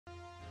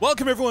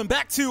Welcome everyone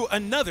back to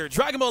another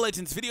Dragon Ball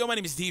Legends video. My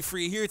name is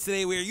DFree. Here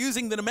today we are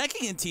using the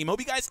Namekian team. Hope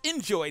you guys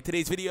enjoyed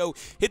today's video.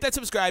 Hit that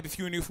subscribe if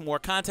you are new for more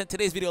content.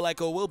 Today's video like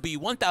goal will be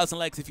 1,000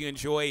 likes if you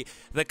enjoy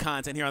the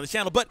content here on the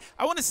channel. But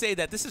I want to say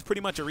that this is pretty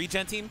much a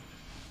regen team.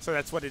 So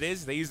that's what it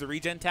is. They use the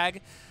regen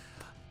tag.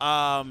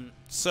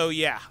 So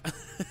yeah.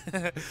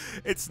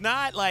 It's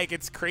not like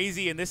it's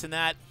crazy and this and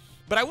that.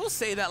 But I will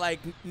say that like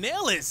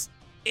Nail is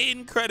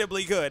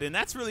incredibly good, and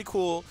that's really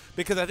cool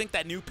because I think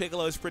that new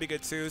Piccolo is pretty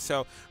good too.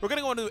 So we're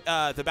gonna go into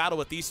the battle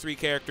with these three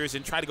characters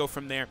and try to go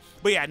from there.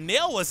 But yeah,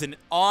 Nail was an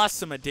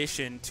awesome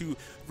addition to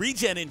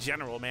regen in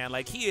general, man.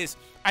 Like he is,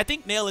 I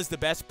think Nail is the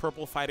best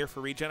purple fighter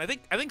for regen. I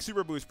think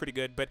Super Buu is pretty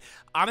good, but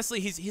honestly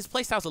his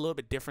playstyle's a little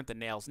bit different than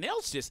Nail's.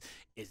 Nail's just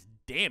is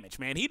damage,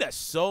 man. He does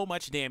so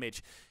much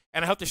damage,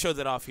 and I hope to show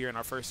that off here in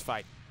our first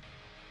fight.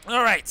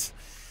 All right,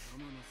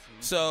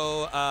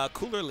 so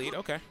cooler lead,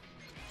 okay.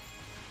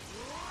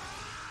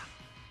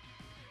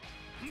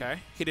 Okay,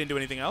 he didn't do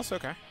anything else.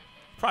 Okay,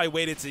 probably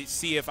waited to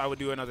see if I would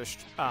do another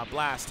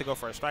blast to go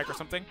for a strike or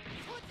something.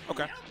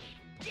 Okay.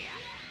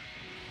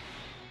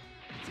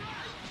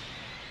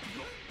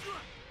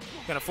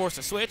 Gonna force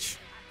a switch.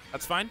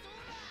 That's fine.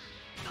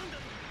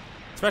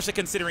 Especially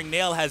considering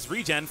Nail has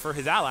regen for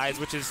his allies,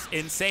 which is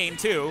insane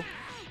too.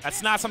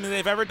 That's not something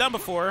they've ever done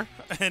before,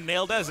 and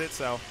Nail does it.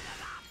 So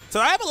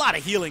I have a lot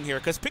of healing here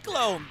because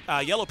Piccolo,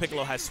 Yellow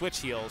Piccolo has switch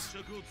heals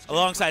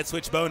alongside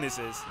switch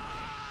bonuses.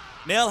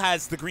 Nail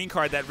has the green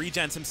card that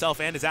regens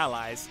himself and his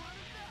allies.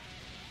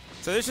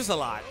 So there's just a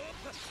lot.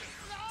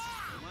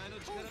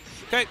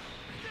 Okay.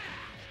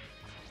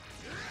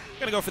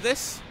 Gonna go for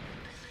this.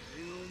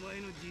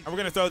 And we're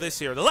gonna throw this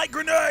here. The light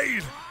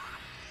grenade!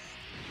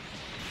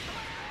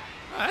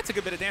 Oh, that's a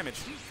good bit of damage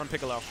from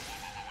Piccolo.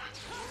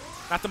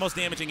 Not the most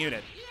damaging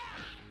unit.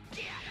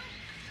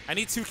 I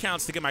need 2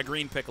 counts to get my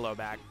green Piccolo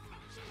back.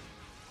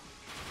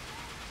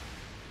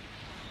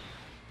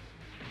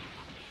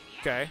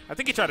 Okay, I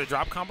think he tried a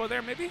drop combo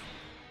there, maybe?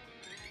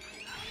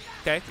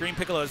 Okay, Green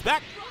Piccolo is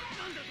back.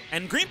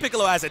 And Green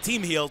Piccolo has a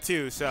team heal,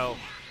 too, so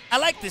I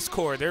like this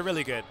core. They're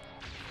really good.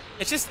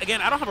 It's just, again,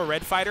 I don't have a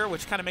red fighter,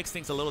 which kind of makes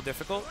things a little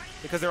difficult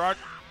because there are...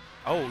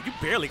 Oh, you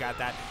barely got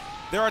that.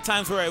 There are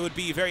times where it would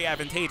be very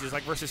advantageous,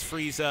 like versus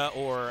Frieza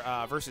or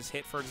versus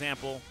Hit, for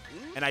example,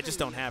 and I just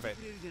don't have it.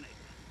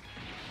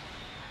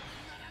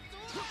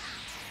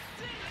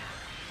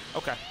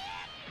 Okay.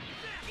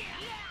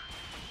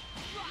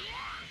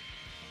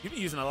 You've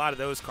been using a lot of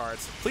those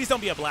cards. Please don't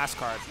be a blast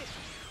card,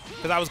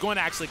 because I was going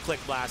to actually click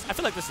blast. I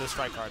feel like this is a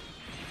strike card.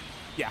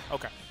 Yeah,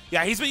 okay.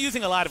 Yeah, he's been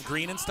using a lot of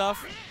green and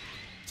stuff,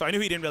 so I knew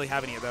he didn't really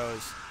have any of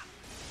those.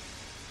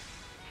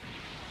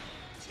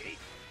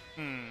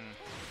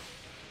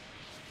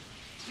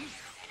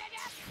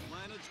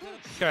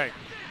 Okay,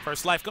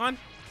 first life gone.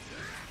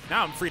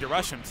 Now I'm free to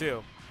rush him,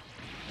 too.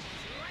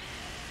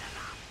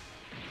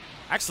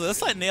 Actually,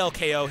 let's let Nail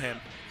KO him,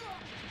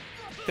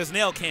 because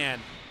Nail can.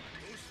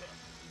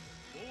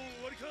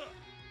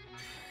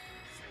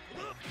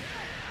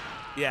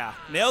 Yeah,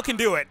 Nail can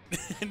do it.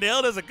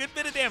 Nail does a good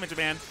bit of damage,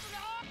 man.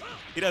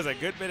 He does a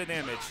good bit of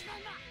damage.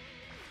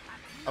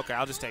 Okay,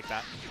 I'll just take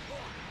that.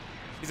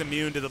 He's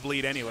immune to the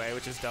bleed anyway,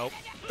 which is dope.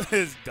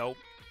 It's dope.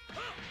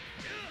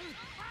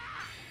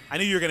 I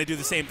knew you were going to do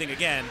the same thing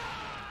again.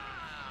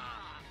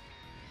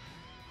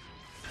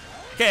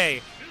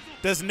 Okay,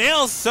 does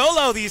Nail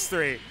solo these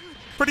three?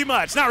 Pretty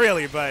much. Not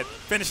really, but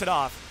finish it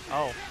off.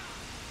 Oh,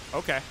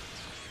 okay.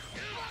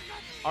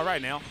 All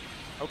right, Nail.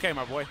 Okay,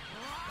 my boy.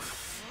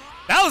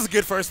 That was a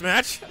good first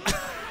match.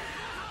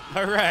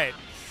 All right.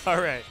 All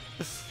right.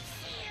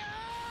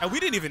 And we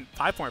didn't even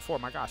 5.4.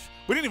 My gosh,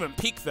 we didn't even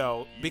peak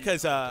though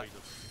because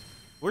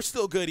we're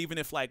still good even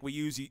if like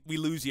we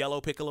lose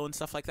Yellow Piccolo and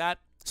stuff like that.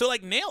 So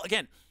like Nail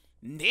again,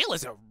 Nail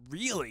is a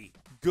really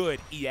good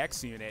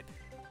EX unit.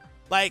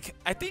 Like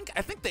I think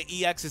the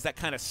EXs that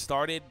kind of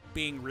started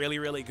being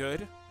really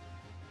good.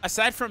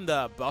 Aside from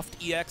the buffed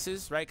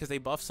EXs, right? Because they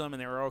buffed some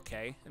and they were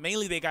okay.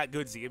 Mainly they got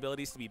good Z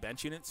abilities to be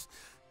bench units.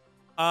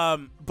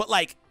 But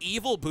like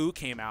Evil Buu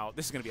came out.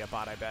 This is gonna be a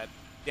bot, I bet.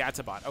 Yeah, it's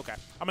a bot. Okay,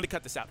 I'm gonna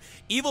cut this out.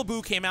 Evil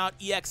Buu came out,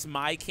 EX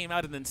Mai came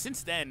out, and then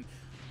since then,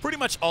 pretty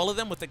much all of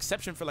them, with the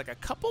exception for like a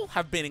couple,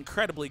 have been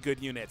incredibly good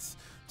units.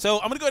 So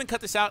I'm gonna go ahead and cut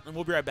this out, and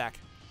we'll be right back.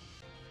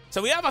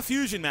 So we have a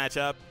fusion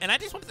matchup, and I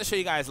just wanted to show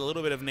you guys a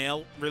little bit of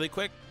Nail really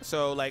quick.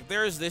 So like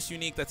there's this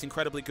unique that's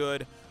incredibly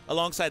good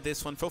alongside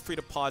this one. Feel free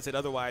to pause it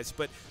otherwise,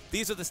 but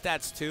these are the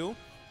stats too.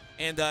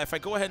 And if I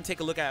go ahead and take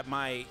a look at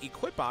my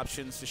equip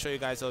options to show you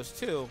guys those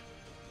too.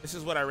 This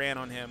is what I ran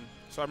on him.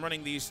 So I'm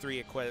running these 3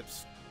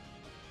 equips.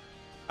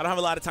 I don't have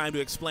a lot of time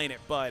to explain it,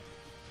 but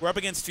we're up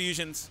against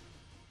fusions.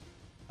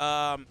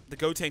 The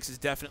Gotenks is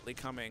definitely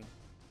coming.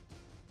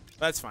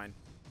 That's fine.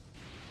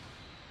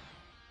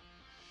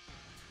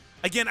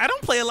 Again, I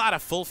don't play a lot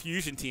of full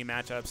fusion team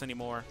matchups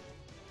anymore.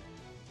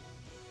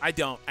 I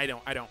don't.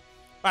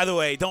 By the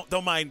way,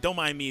 don't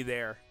mind me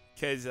there,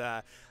 because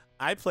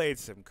I played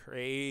some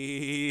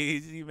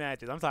crazy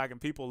matches. I'm talking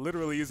people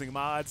literally using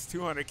mods,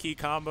 200 key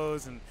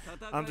combos, and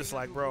I'm just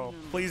like, bro,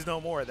 please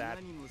no more of that.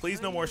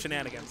 Please no more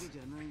shenanigans.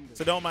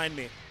 So don't mind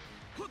me.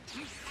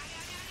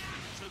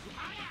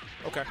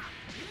 Okay.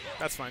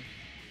 That's fine.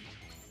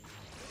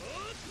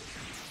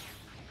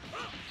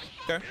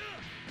 Okay.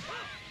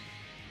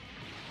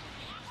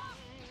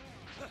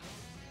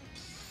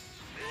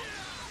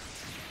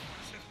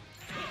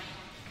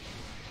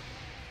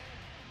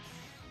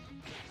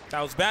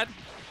 That was bad.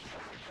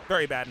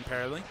 Very bad,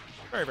 apparently.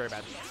 Very, very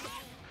bad.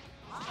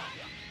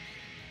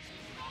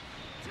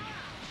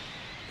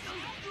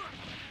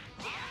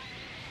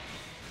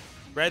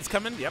 Red's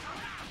coming. Yep.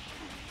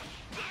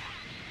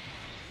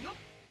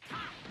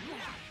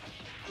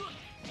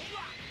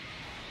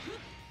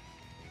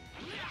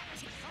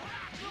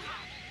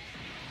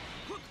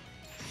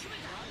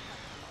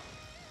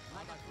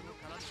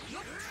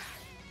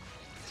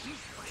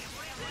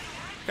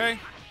 Okay.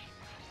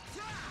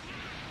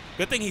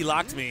 Good thing he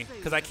locked me,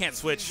 because I can't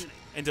switch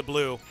into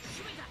blue,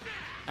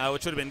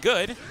 which would have been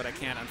good, but I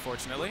can't,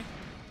 unfortunately.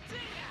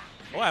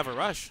 Oh, I have a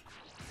rush.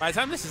 By the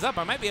time this is up,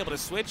 I might be able to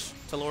switch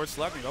to Lord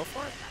Slug and go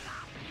for it.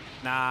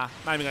 Nah,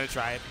 not even going to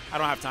try it. I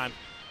don't have time.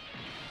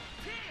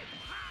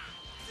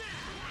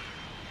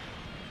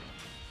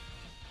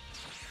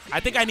 I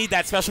think I need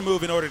that special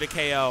move in order to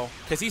KO,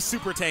 because he's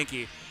super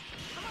tanky.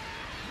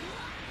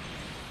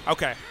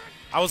 Okay.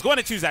 I was going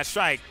to choose that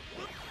strike.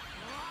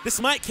 This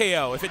might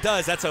KO. If it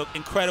does, that's an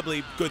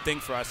incredibly good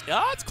thing for us.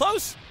 Oh, it's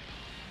close.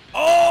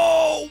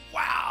 Oh,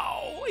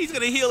 wow. He's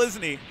going to heal,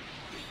 isn't he?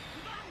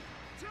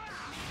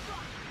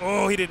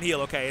 Oh, he didn't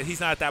heal. Okay, he's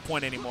not at that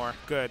point anymore.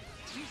 Good.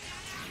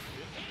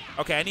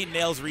 Okay, I need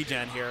Nail's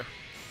regen here.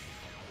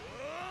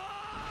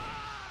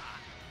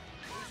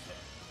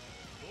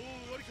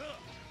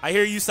 I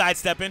hear you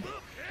sidestepping.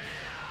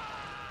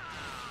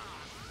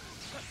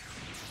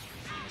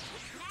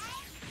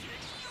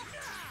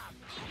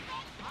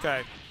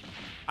 Okay.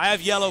 I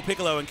have yellow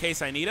Piccolo in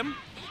case I need him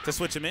to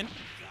switch him in.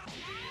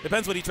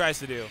 Depends what he tries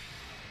to do.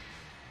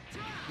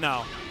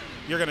 No.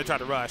 You're going to try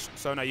to rush.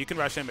 So, no, you can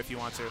rush him if you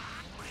want to.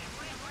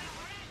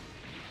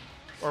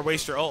 Or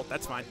waste your ult.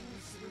 That's fine.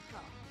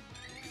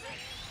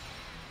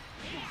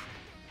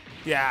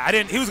 Yeah, I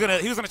didn't. He was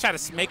gonna try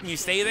to make me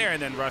stay there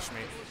and then rush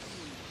me.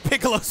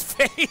 Piccolo's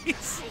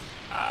face.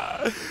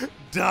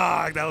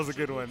 Dog, that was a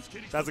good one.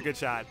 That was a good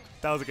shot.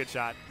 That was a good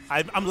shot.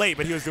 I'm late,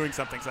 but he was doing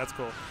something, so that's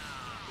cool.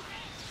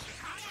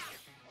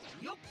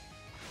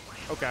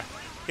 Okay,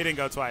 he didn't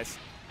go twice.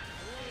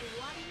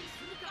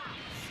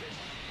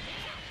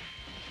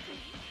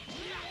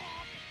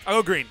 I'll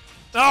go green.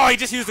 Oh, he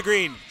just used the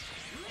green.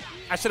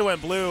 I should have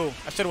went blue.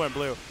 I should have went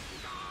blue.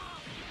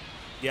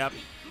 Yep.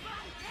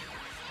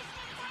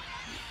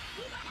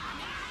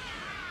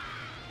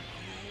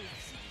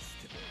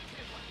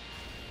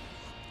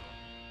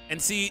 And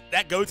see,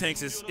 that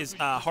Gotenks is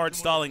hard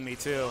stalling me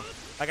too.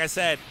 Like I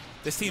said,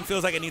 this team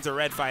feels like it needs a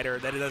red fighter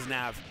that it doesn't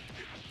have.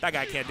 That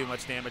guy can't do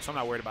much damage, so I'm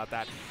not worried about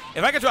that.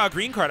 If I could draw a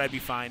green card, I'd be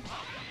fine.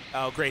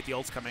 Oh, great, the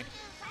ult's coming.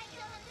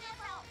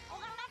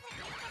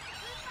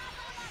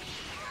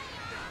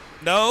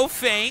 No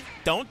feint.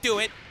 Don't do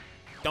it.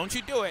 Don't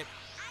you do it.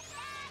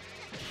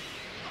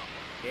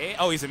 Okay.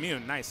 Oh, he's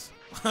immune. Nice.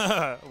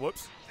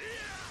 Whoops.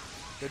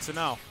 Good to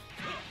know.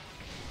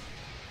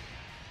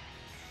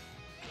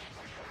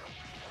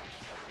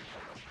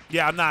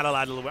 Yeah, I'm not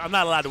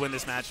allowed to win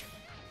this match.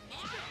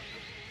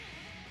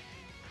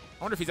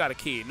 I wonder if he's out of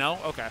key. No?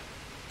 Okay.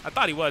 I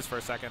thought he was for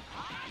a second.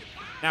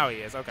 Now he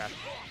is. Okay.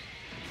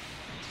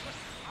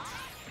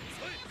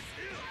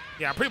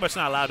 Yeah, I'm pretty much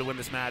not allowed to win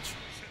this match.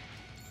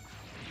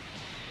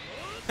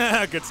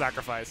 Good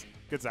sacrifice.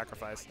 Good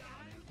sacrifice.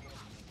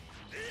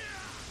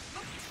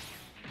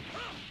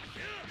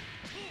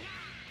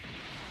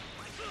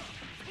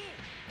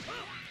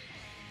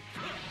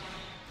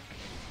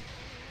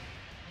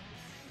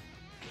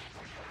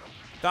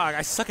 Dog,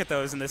 I suck at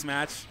those in this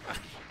match.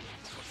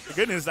 The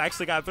good news, I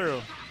actually got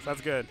through. So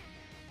that's good.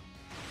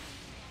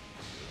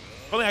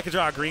 If only I could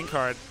draw a green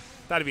card.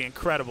 That'd be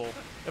incredible.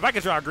 If I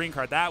could draw a green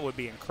card, that would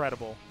be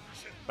incredible.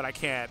 But I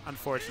can't,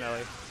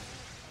 unfortunately.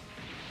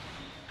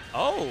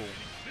 Oh.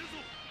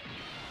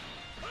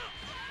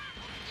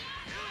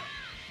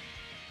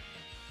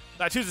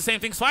 Did I choose the same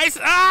thing twice?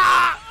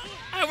 Ah!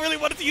 I really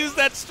wanted to use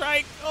that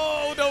strike.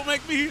 Oh, don't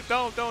make me.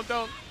 Don't.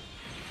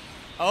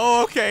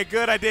 Oh, okay,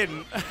 good, I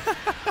didn't.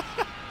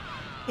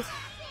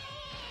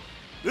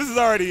 This is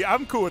already,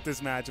 I'm cool with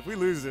this match. If we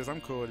lose this,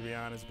 I'm cool, to be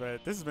honest,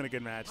 but this has been a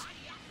good match.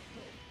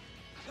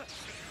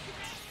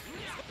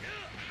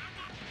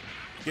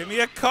 Give me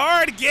a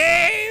card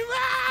game!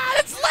 Ah,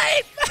 it's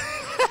late!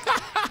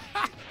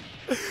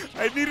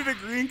 I needed a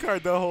green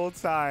card the whole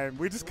time.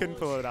 We just couldn't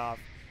pull it off.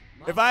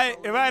 If I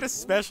had a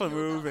special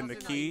move in the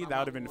key, that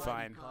would have been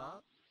fine.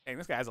 Dang,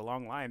 this guy has a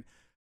long line.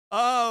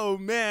 Oh,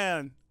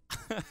 man.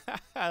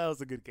 That was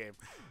a good game.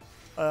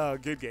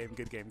 Good game.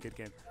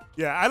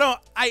 Yeah,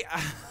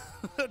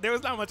 there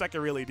was not much I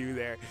could really do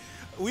there.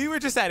 We were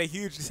just at a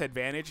huge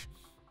disadvantage.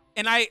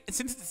 And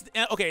since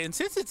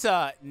it's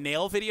a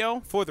nail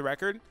video, for the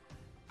record,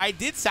 I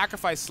did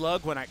sacrifice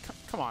Slug when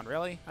come on,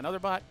 really? Another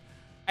bot?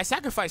 I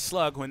sacrificed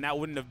Slug when that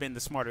wouldn't have been the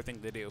smarter thing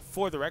to do.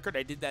 For the record,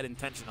 I did that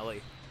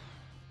intentionally.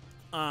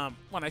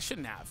 When I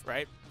shouldn't have,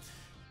 right?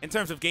 in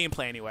terms of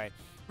gameplay anyway.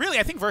 Really,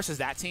 I think versus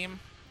that team,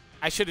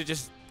 I should have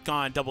just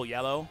gone double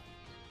yellow.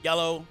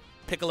 Yellow,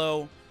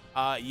 Piccolo,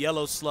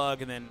 yellow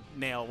Slug, and then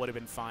Nail would have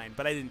been fine,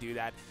 but I didn't do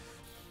that.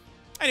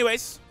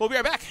 Anyways, we'll be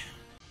right back.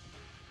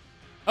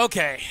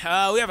 Okay,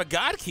 we have a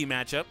God Key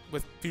matchup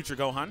with future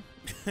Gohan.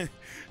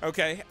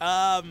 Okay,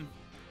 I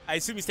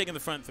assume he's taking the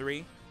front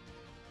three.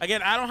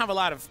 Again, I don't have a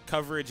lot of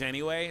coverage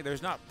anyway.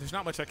 There's not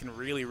much I can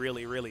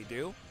really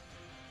do.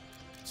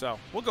 So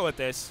we'll go with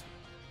this.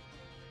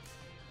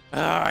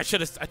 I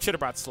should have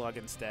brought Slug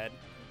instead.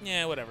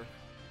 Yeah, whatever.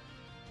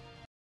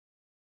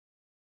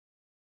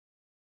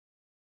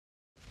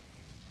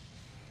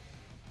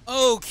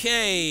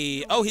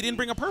 Okay. Oh, he didn't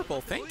bring a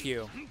purple. Thank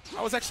you.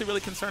 I was actually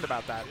really concerned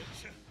about that.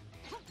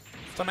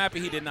 So I'm happy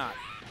he did not.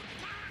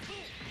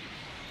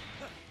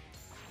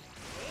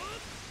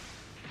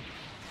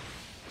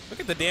 Look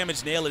at the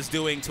damage Nail is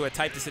doing to a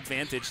type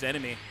disadvantaged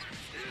enemy.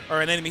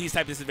 Or an enemy he's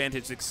type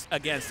disadvantaged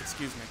against,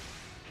 excuse me.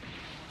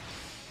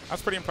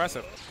 That's pretty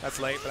impressive. That's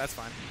late, but that's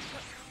fine.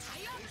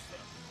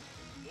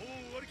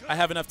 I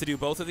have enough to do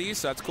both of these,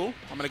 so that's cool.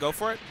 I'm going to go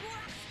for it.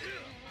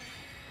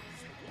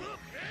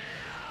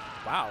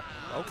 Wow.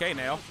 Okay,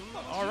 Nail.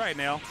 All right,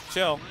 Nail.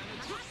 Chill.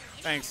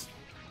 Thanks.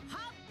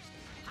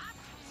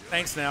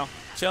 Thanks, Nail.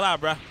 Chill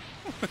out, bruh.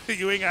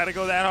 You ain't got to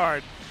go that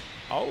hard.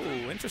 Oh,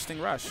 interesting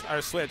rush.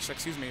 Or switch,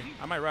 excuse me.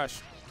 I might rush.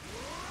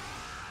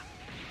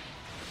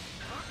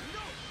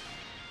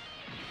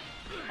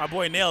 My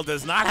boy Nail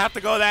does not have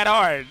to go that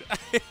hard.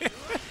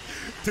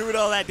 Doing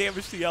all that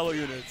damage to yellow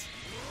units.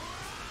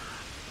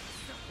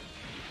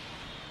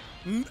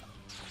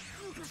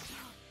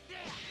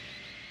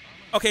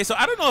 Okay, so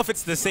I don't know if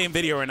it's the same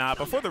video or not,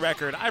 but for the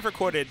record, I've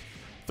recorded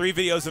 3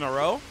 videos in a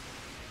row.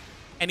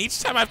 And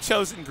each time I've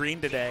chosen green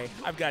today,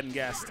 I've gotten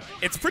guessed.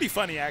 It's pretty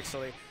funny,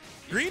 actually.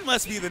 Green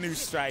must be the new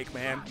strike,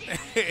 man.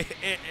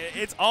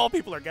 It's all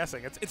people are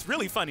guessing. It's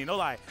really funny, no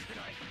lie.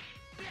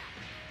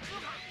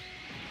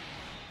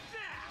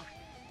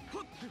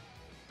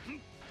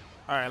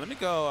 All right, let me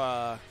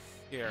go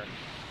here.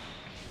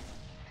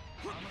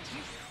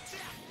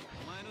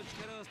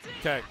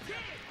 Okay.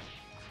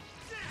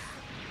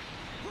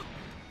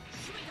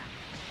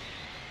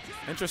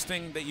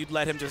 Interesting that you'd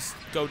let him just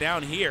go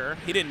down here.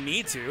 He didn't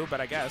need to,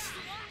 but I guess.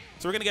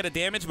 So we're going to get a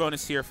damage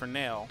bonus here for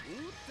Nail.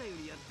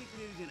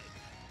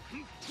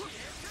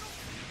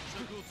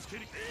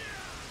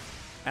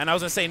 And I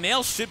was going to say,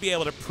 Nail should be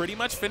able to pretty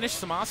much finish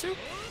Zamasu.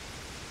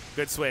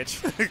 Good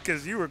switch,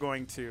 because you were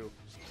going to.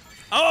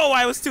 Oh,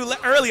 I was too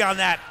early on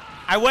that.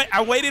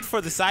 I waited for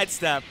the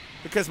sidestep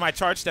because my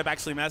charge step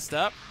actually messed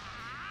up.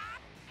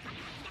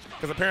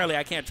 Because apparently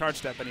I can't charge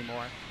step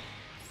anymore.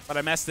 But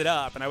I messed it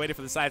up, and I waited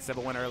for the sidestep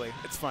but went early.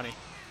 It's funny.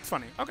 It's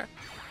funny. Okay.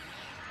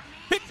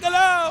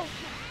 Piccolo!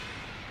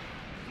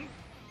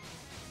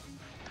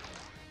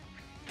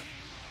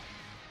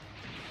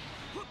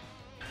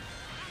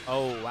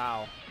 Oh,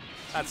 wow.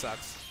 That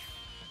sucks.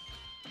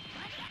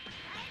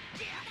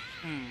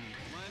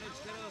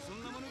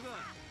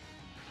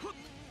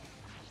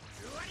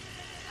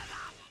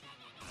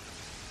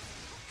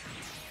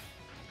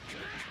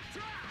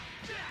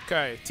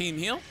 Okay, team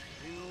heal.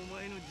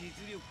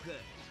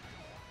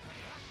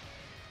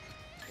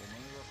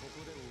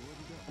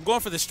 I'm going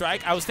for the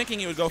strike. I was thinking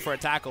he would go for a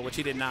tackle, which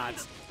he did not.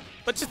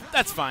 But just,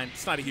 that's fine.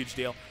 It's not a huge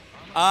deal.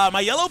 My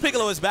yellow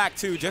Piccolo is back,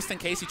 too, just in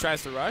case he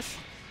tries to rush.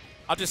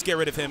 I'll just get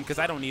rid of him because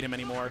I don't need him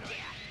anymore.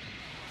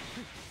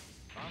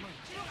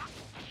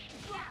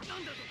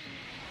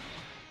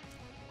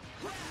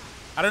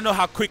 I don't know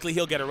how quickly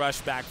he'll get a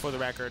rush back, for the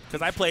record,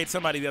 because I played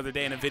somebody the other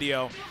day in a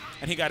video,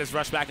 and he got his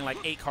rush back in like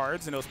 8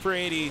 cards, and it was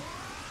pretty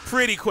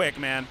quick,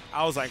 man.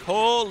 I was like,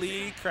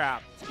 holy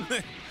crap.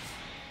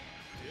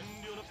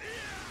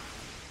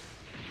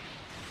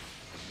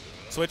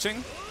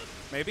 Switching,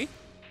 maybe.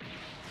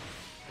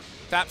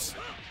 Taps.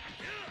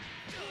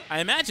 I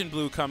imagine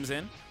blue comes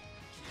in.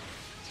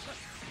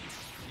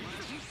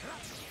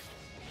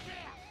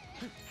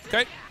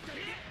 Okay.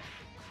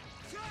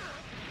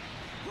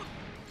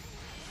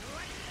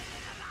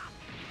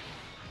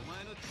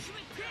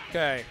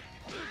 Okay.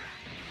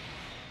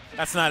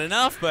 That's not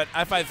enough, but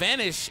if I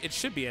vanish, it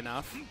should be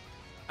enough.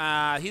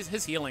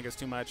 His healing is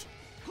too much.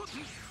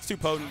 It's too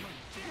potent.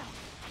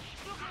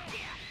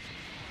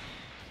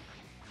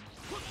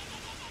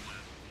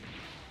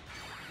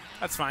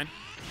 That's fine.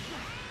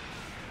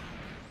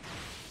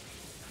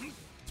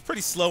 It's a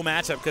pretty slow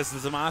matchup because the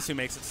Zamasu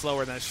makes it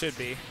slower than it should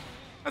be.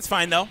 That's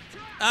fine, though.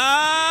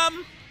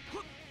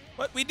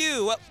 What we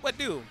do? What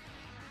do?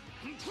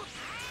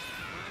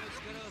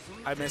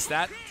 I missed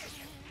that.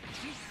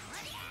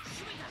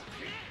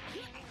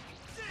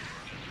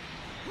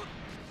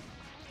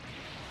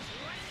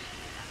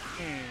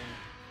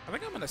 I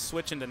think I'm going to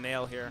switch into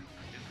Nail here.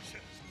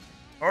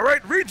 All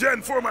right,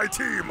 regen for my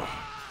team.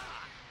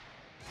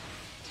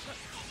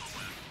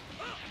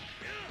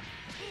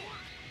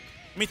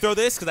 Let me throw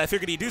this because I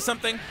figured he'd do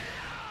something.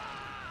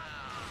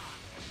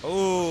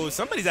 Oh,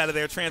 somebody's out of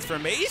their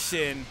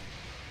transformation.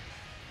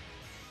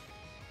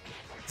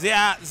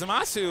 Yeah,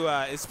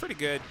 Zamasu is pretty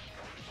good.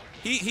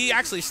 He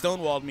actually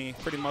stonewalled me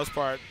for the most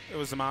part. It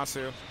was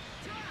Zamasu.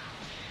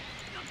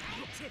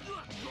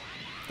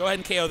 Go ahead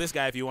and KO this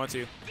guy if you want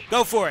to.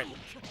 Go for it.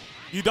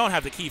 You don't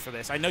have the key for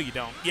this. I know you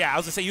don't. Yeah, I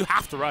was going to say you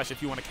have to rush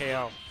if you want to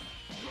KO.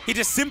 He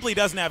just simply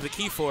doesn't have the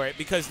key for it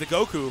because the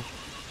Goku.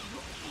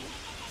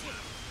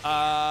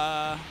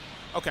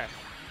 Okay.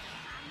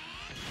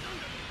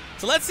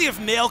 So let's see if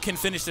Nail can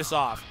finish this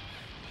off.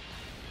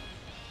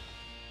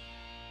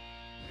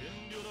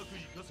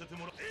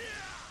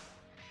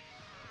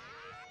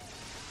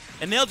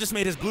 And Nail just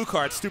made his blue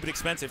card stupid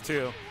expensive,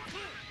 too.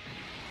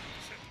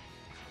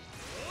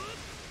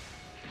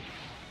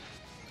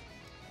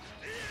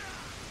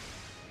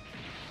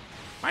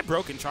 My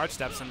broken charge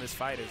steps in this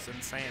fight is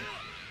insane.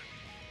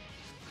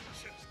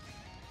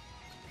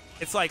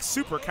 It's like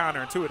super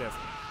counterintuitive.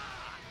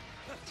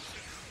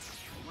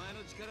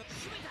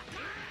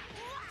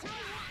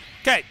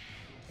 Okay.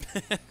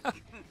 Not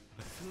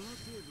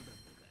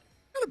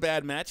a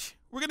bad match.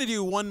 We're going to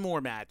do one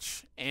more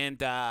match,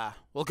 and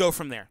we'll go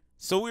from there.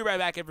 So we'll be right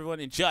back, everyone,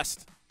 in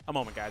just a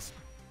moment, guys.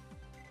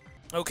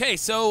 Okay,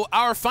 so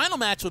our final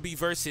match will be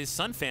versus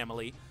Sun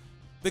Family.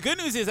 The good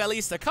news is at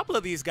least a couple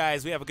of these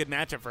guys we have a good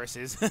matchup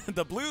versus.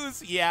 The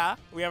blues, yeah,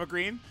 we have a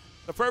green.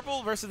 The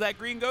purple versus that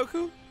green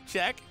Goku,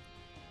 check.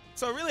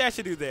 So really I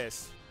should do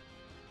this.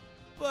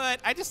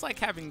 But I just like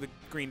having the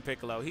green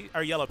Piccolo,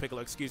 or yellow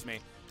Piccolo, excuse me.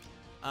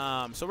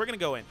 So we're going to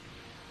go in.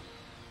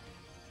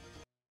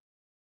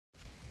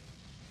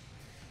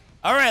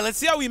 All right, let's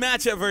see how we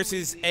match up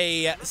versus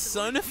a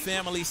Sun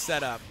Family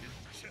setup.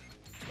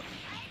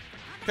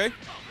 Okay.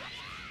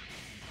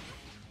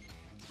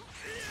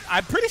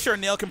 I'm pretty sure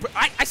Nail can...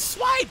 I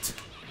swiped!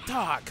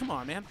 Dog, come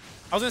on, man.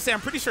 I was going to say, I'm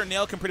pretty sure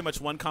Nail can pretty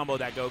much one-combo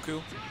that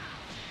Goku.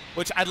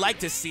 Which I'd like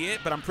to see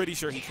it, but I'm pretty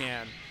sure he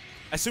can.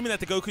 Assuming that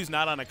the Goku's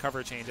not on a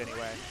cover change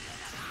anyway.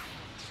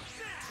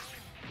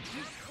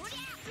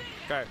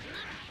 Okay.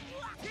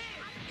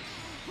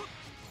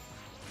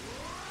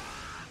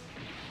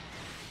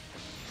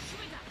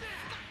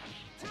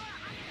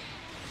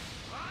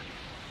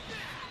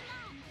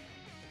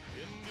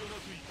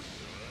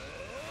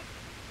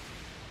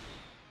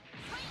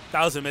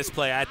 That was a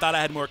misplay. I thought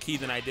I had more ki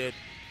than I did.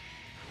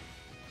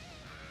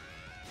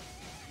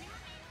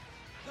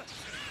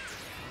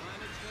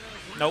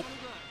 Nope.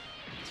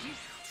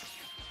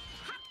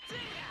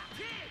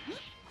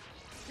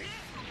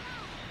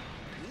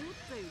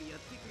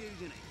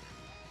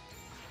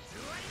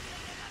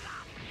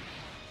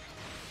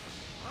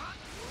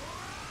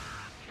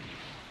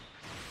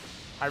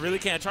 I really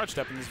can't charge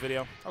step in this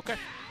video. Okay.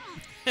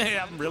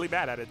 I'm really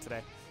bad at it today.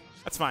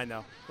 That's fine,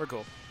 though. We're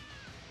cool.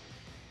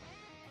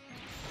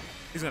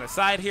 He's going to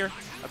side here.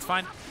 That's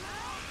fine. I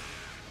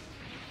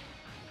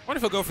wonder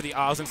if he'll go for the...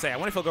 I was going to say, I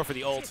wonder if he'll go for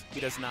the ult.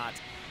 He does not.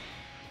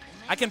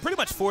 I can pretty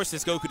much force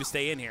this Goku to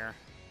stay in here.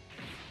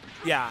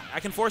 Yeah, I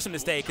can force him to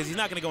stay because he's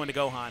not going to go into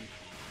Gohan.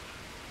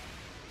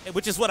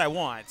 Which is what I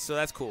want, so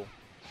that's cool.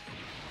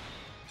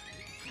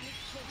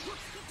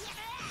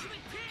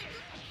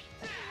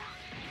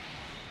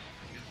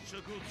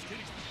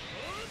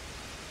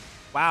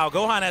 Wow,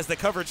 Gohan has the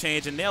cover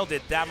change and Nail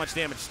did that much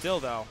damage still,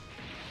 though.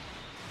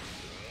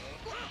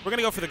 We're going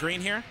to go for the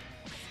green here.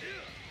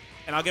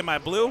 And I'll get my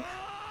blue.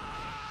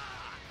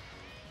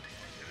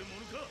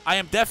 I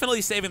am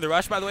definitely saving the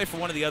rush, by the way, for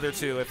one of the other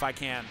two if I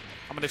can.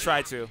 I'm going to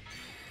try to.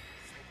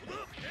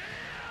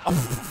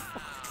 Oh.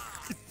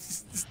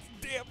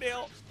 Damn,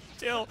 Nail.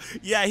 Chill.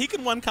 Yeah, he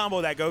can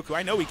one-combo that Goku.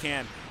 I know he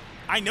can.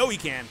 I know he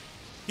can.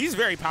 He's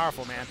very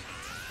powerful, man.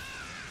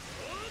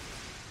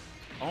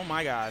 Oh,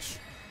 my gosh.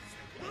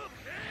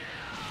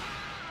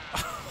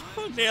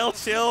 Nail,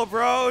 chill,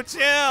 bro.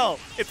 Chill.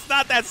 It's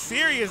not that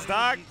serious,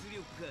 dog.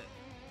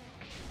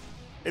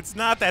 It's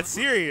not that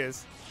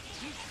serious.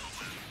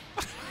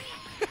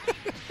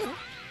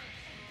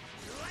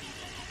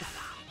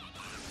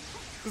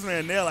 This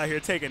man Nail out here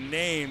taking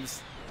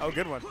names. Oh,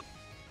 good one.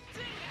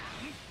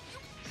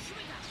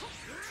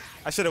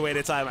 I should have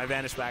waited till I had my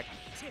vanish back.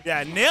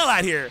 Yeah, Nail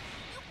out here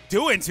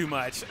doing too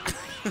much.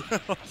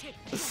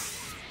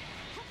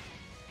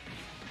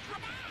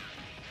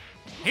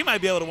 He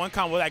might be able to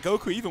one-combo that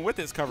Goku even with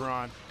his cover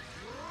on.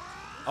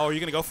 Oh, are you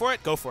going to go for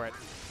it? Go for it.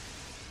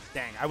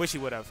 Dang, I wish he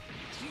would have.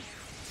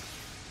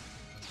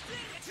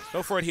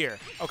 Go for it here.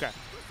 Okay.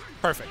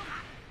 Perfect.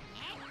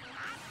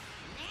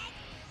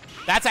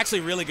 That's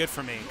actually really good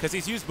for me because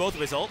he's used both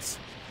of his ults.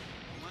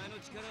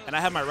 And I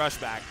have my rush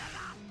back.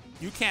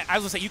 You can't, I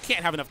was going to say, you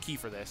can't have enough ki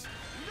for this.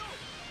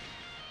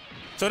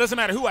 So it doesn't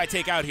matter who I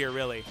take out here,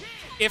 really.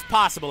 If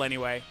possible,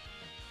 anyway.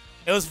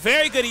 It was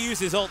very good he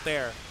used his ult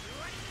there.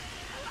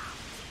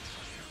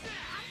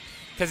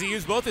 Because he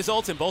used both his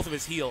ults and both of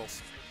his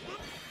heals.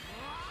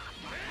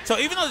 So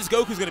even though this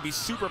Goku's going to be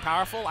super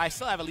powerful, I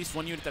still have at least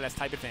one unit that has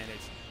type advantage.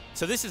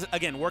 So this is,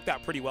 again, worked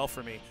out pretty well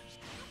for me.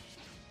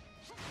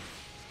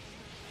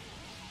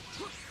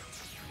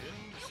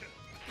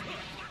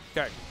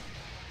 Okay.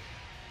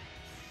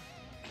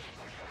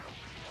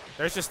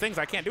 There's just things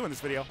I can't do in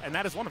this video, and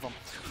that is one of them.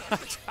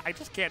 I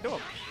just can't do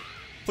them.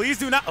 Please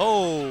do not.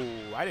 Oh,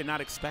 I did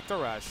not expect a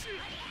rush.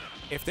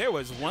 If there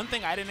was one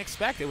thing I didn't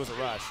expect, it was a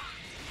rush.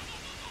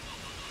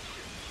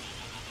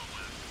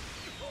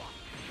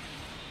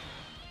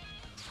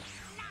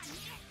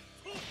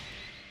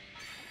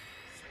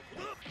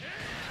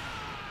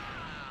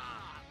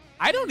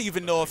 I don't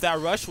even know if that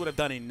rush would have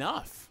done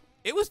enough.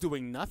 It was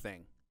doing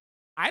nothing.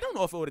 I don't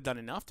know if it would have done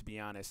enough, to be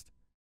honest.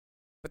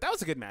 But that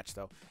was a good match,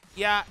 though.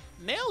 Yeah,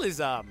 Nail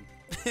is,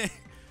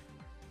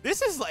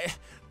 this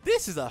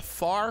is a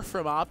far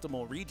from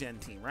optimal regen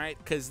team, right?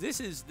 Because this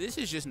is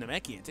just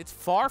Namekians. It's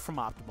far from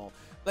optimal.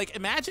 Like,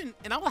 imagine,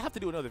 and I'll have to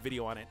do another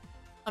video on it.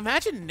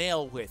 Imagine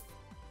Nail with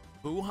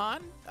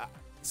Buhan,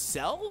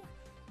 Cell,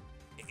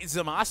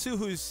 Zamasu,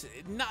 who's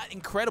not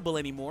incredible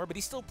anymore, but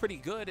he's still pretty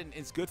good, and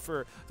it's good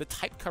for the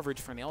type coverage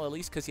for Nail, at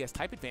least because he has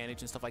type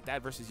advantage and stuff like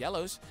that versus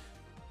Yellows.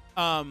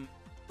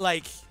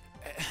 Like,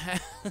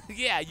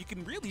 yeah, you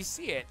can really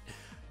see it.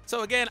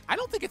 So again, I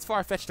don't think it's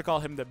far-fetched to call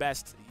him the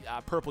best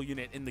purple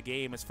unit in the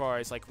game as far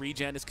as like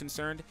regen is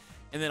concerned.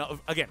 And then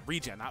again,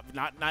 regen,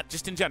 not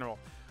just in general,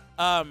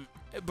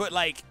 but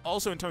like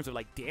also in terms of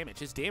like damage.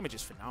 His damage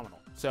is phenomenal.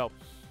 So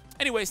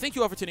anyways, thank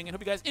you all for tuning in.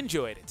 Hope you guys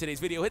enjoyed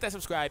today's video. Hit that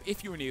subscribe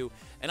if you were new,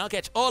 and I'll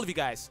catch all of you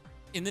guys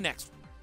in the next one.